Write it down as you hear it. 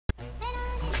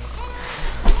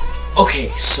Okay,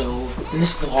 so in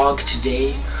this vlog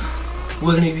today,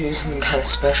 we're gonna be doing something kind of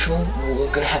special.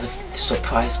 We're gonna have a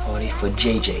surprise party for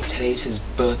JJ. Today's his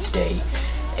birthday,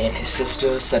 and his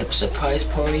sister set up a surprise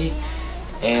party.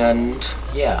 And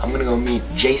yeah, I'm gonna go meet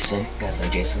Jason. You guys know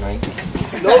Jason, right?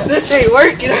 No, this ain't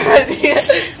working.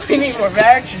 We need more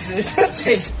mattresses.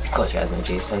 Of course, you guys know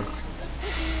Jason.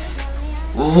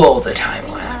 Roll the time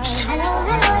lapse.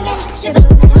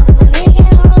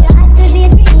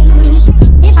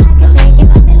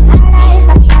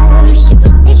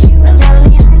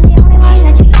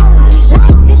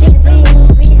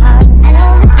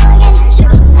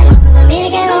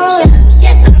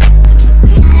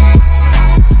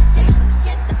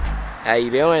 How you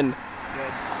doing?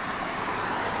 Good.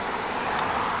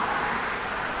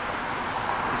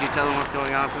 Did you tell them what's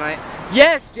going on tonight?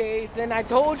 Yes, Jason, I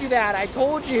told you that. I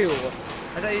told you.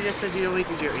 I thought you just said you only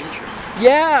did your intro.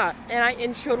 Yeah, and I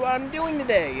introed what I'm doing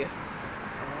today.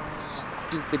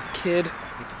 Stupid kid.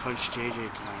 I get to punch JJ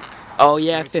tonight. Oh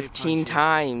yeah, 15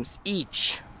 times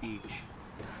each.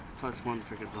 Plus one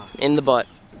for good luck. In the butt.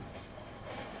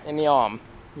 In the arm.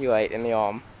 You right, in the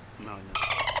arm. No.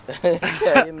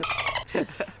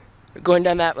 We're going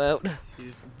down that route. You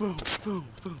just boom, boom,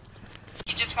 boom.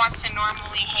 He just wants to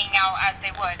normally hang out as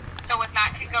they would. So if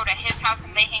Matt could go to his house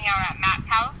and they hang out at Matt's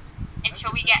house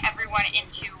until we get everyone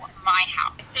into my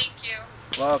house. Thank you.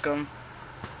 Welcome.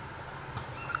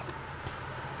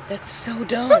 That's so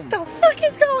dumb. What the fuck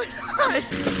is going on?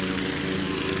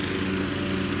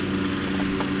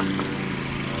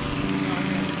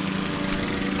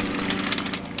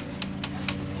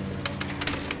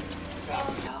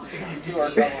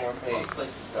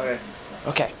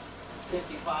 Okay.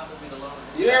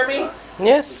 You hear me?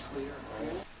 Yes.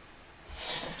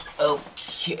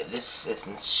 Okay, this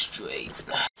isn't straight.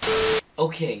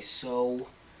 Okay, so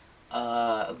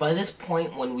by this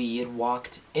point when we had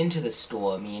walked into the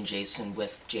store, me and Jason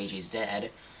with JJ's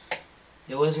dad,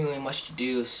 there wasn't really much to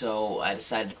do, so I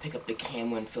decided to pick up the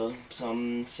camera and film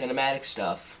some cinematic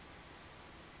stuff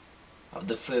of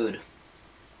the food.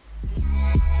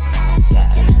 I'm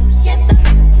sad.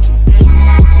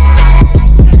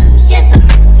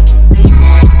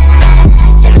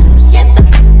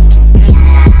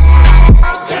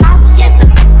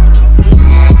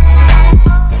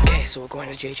 So we're going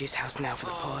to JJ's house now for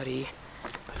the party.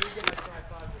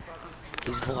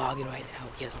 He's vlogging right now.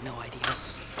 He has no idea.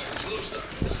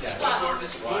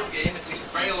 This board game, it takes a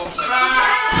very long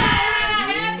time.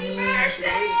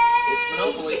 It's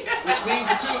Monopoly, which means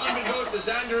the 200 goes to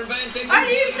Xander and Ben takes. Are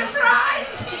you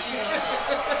surprised?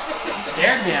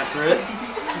 Scared me at first.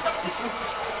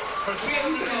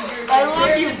 I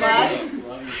love you, bud.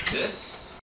 This.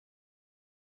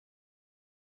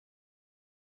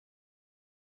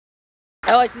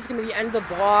 Alright, this is going to be the end of the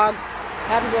vlog.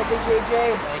 Happy birthday,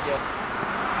 JJ. Thank you.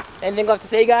 Anything left to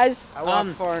say, guys? I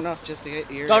walked far enough just to get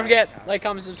your. Don't forget, house. like,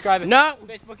 comment, subscribe. No.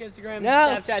 Facebook, Instagram, No.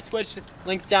 Snapchat, Twitch.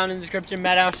 Links down in the description.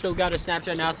 Matt House still got a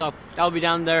Snapchat now, so that'll be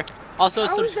down there. Also,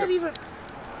 How is that even?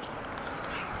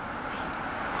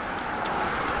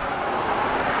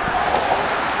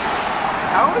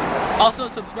 How is that? Also,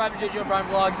 subscribe to JJ O'Brien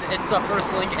Vlogs. It's the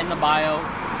first link in the bio.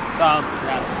 So,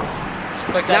 yeah. Just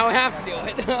click that. Now I have to do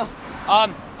it.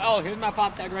 Oh, here's my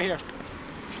pop tag right here.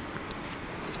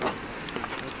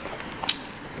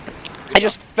 I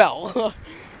just fell.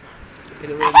 Hit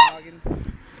a little noggin.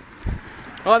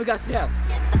 Oh, we got to have.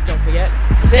 Don't forget.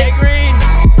 Stay green!